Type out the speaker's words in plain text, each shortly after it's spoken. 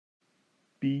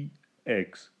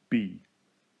BXB.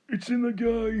 It's in the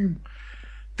game.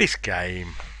 This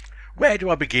game. Where do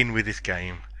I begin with this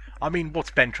game? I mean,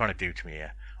 what's Ben trying to do to me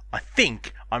here? I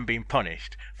think I'm being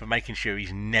punished for making sure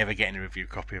he's never getting a review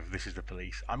copy of This Is the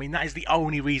Police. I mean, that is the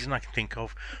only reason I can think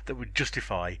of that would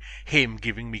justify him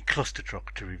giving me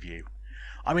Clustertruck to review.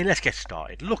 I mean, let's get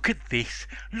started. Look at this.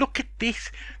 Look at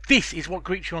this. This is what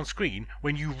greets you on screen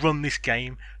when you run this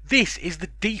game. This is the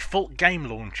default game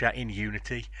launcher in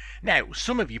Unity. Now,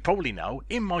 some of you probably know,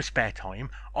 in my spare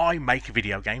time, I make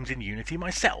video games in Unity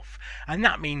myself. And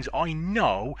that means I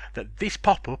know that this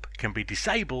pop-up can be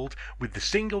disabled with the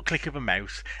single click of a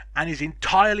mouse and is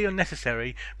entirely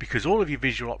unnecessary because all of your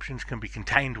visual options can be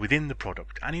contained within the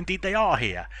product. And indeed they are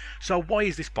here. So why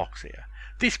is this box here?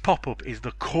 This pop-up is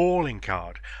the calling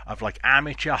card of like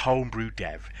amateur homebrew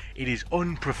dev. It is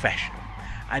unprofessional.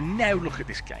 And now look at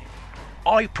this game.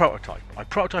 I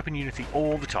prototype in Unity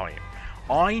all the time.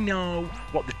 I know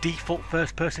what the default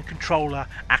first-person controller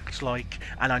acts like,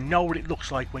 and I know what it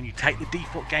looks like when you take the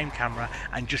default game camera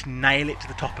and just nail it to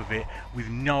the top of it with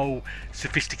no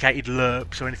sophisticated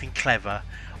lerps or anything clever.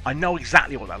 I know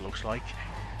exactly what that looks like.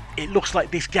 It looks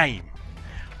like this game.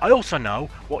 I also know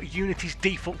what Unity's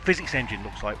default physics engine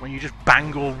looks like when you just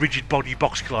bang all rigid body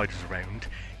box colliders around.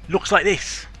 It looks like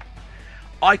this.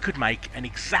 I could make an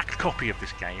exact copy of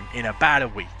this game in about a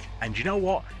week, and you know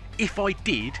what? If I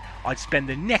did, I'd spend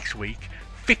the next week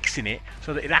fixing it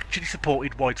so that it actually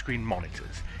supported widescreen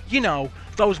monitors. You know,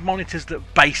 those monitors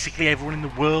that basically everyone in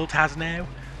the world has now.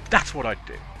 That's what I'd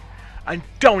do. And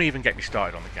don't even get me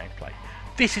started on the gameplay.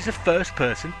 This is a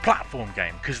first-person platform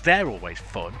game because they're always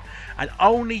fun, and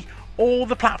only all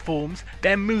the platforms,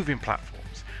 they're moving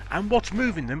platforms, and what's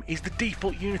moving them is the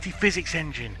default Unity physics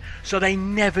engine, so they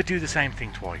never do the same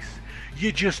thing twice.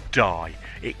 You just die.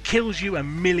 It kills you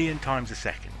 1,000,000 times a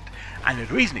second. And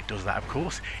the reason it does that, of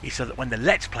course, is so that when the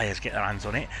Let's Players get their hands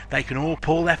on it, they can all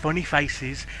pull their funny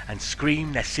faces and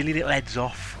scream their silly little heads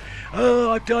off.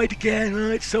 Oh, I've died again,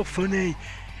 oh, it's so funny.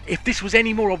 If this was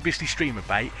any more obviously streamer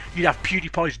bait, you'd have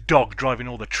PewDiePie's dog driving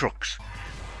all the trucks.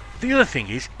 The other thing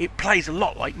is, it plays a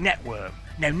lot like Networm.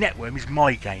 Now, Networm is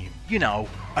my game, you know,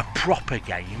 a proper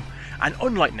game. And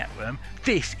unlike Networm,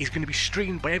 this is going to be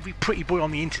streamed by every pretty boy on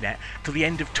the internet till the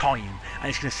end of time. And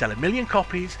it's going to sell 1,000,000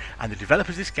 copies, and the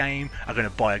developers of this game are going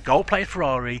to buy a gold-plated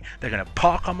Ferrari, they're going to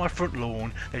park on my front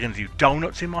lawn, they're going to do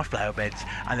donuts in my flower beds,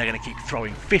 and they're going to keep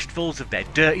throwing fistfuls of their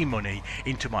dirty money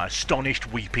into my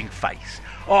astonished, weeping face.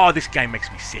 Oh, this game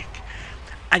makes me sick.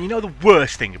 And you know the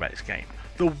worst thing about this game?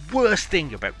 The worst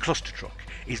thing about Clustertruck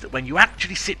is that when you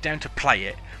actually sit down to play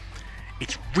it,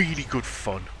 it's really good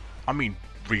fun. I mean,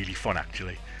 really fun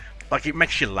actually. Like, it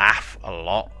makes you laugh a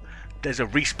lot. There's a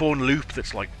respawn loop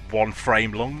that's like 1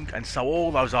 frame long, and so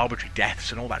all those arbitrary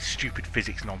deaths and all that stupid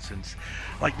physics nonsense,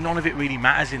 like, none of it really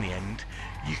matters in the end.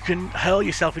 You can hurl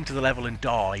yourself into the level and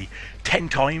die 10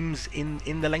 times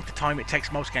in the length of time it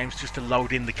takes most games just to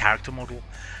load in the character model.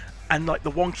 And like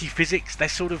the wonky physics, they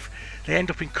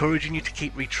end up encouraging you to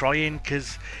keep retrying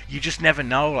because you just never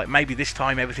know. Like, maybe this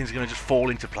time everything's going to just fall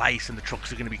into place and the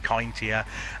trucks are going to be kind to you,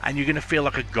 and you're going to feel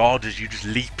like a god as you just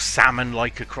leap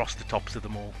salmon-like across the tops of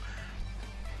them all.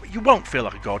 You won't feel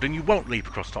like a god, and you won't leap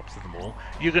across the tops of them all.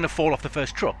 You're going to fall off the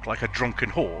first truck like a drunken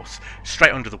horse,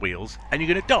 straight under the wheels, and you're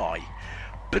going to die.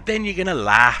 But then you're going to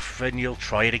laugh, and you'll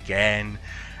try it again,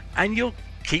 and you'll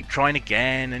keep trying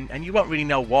again, and you won't really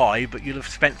know why, but you'll have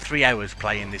spent 3 hours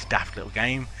playing this daft little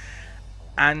game,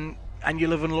 and you'll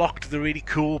have unlocked the really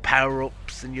cool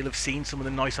power-ups, and you'll have seen some of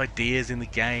the nice ideas in the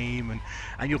game,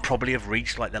 and you'll probably have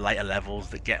reached like the later levels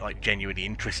that get like genuinely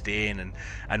interesting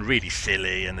and really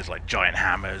silly, and there's like giant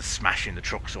hammers smashing the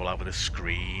trucks all over the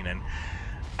screen,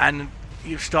 and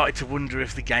you've started to wonder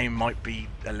if the game might be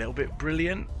a little bit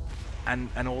brilliant.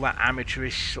 And all that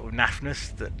amateurish sort of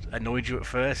naffness that annoyed you at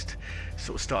first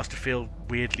sort of starts to feel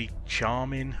weirdly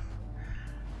charming.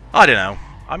 I don't know.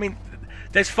 I mean,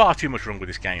 there's far too much wrong with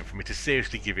this game for me to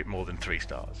seriously give it more than 3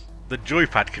 stars. The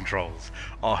joypad controls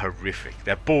are horrific.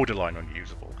 They're borderline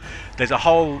unusable. There's a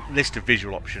whole list of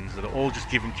visual options that are all just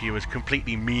given to you as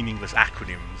completely meaningless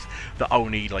acronyms that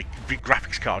only like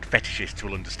graphics card fetishists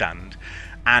will understand.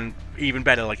 And even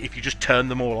better, like, if you just turn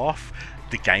them all off,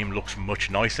 the game looks much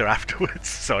nicer afterwards,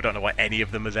 so I don't know why any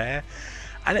of them are there.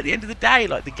 And at the end of the day,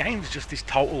 like, the game's just this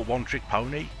total one-trick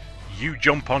pony. You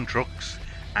jump on trucks,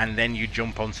 and then you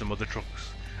jump on some other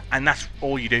trucks, and that's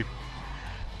all you do.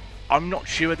 I'm not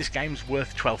sure this game's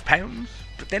worth £12,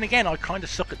 but then again, I kind of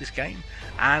suck at this game,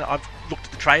 and I've looked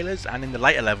at the trailers, and in the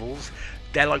later levels,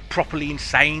 they're like properly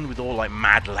insane with all like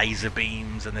mad laser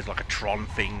beams, and there's like a Tron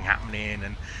thing happening,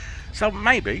 and so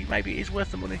maybe it is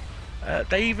worth the money.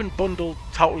 They even bundled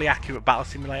Totally Accurate Battle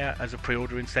Simulator as a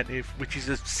pre-order incentive, which is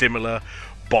a similar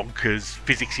bonkers,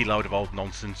 physicsy load of old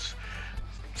nonsense.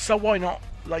 So why not?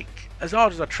 Like, as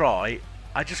hard as I try,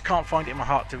 I just can't find it in my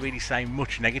heart to really say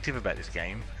much negative about this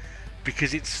game,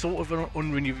 because it's sort of an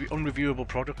unreviewable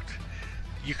product.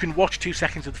 You can watch 2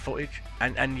 seconds of the footage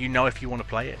and you know if you want to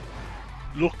play it.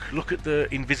 Look at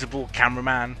the invisible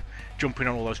cameraman jumping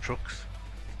on all those trucks.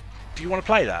 Do you want to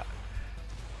play that?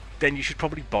 Then you should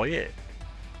probably buy it.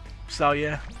 So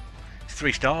yeah, it's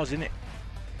 3 stars, isn't it?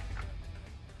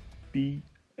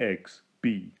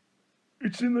 BXB.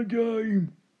 It's in the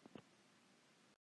game.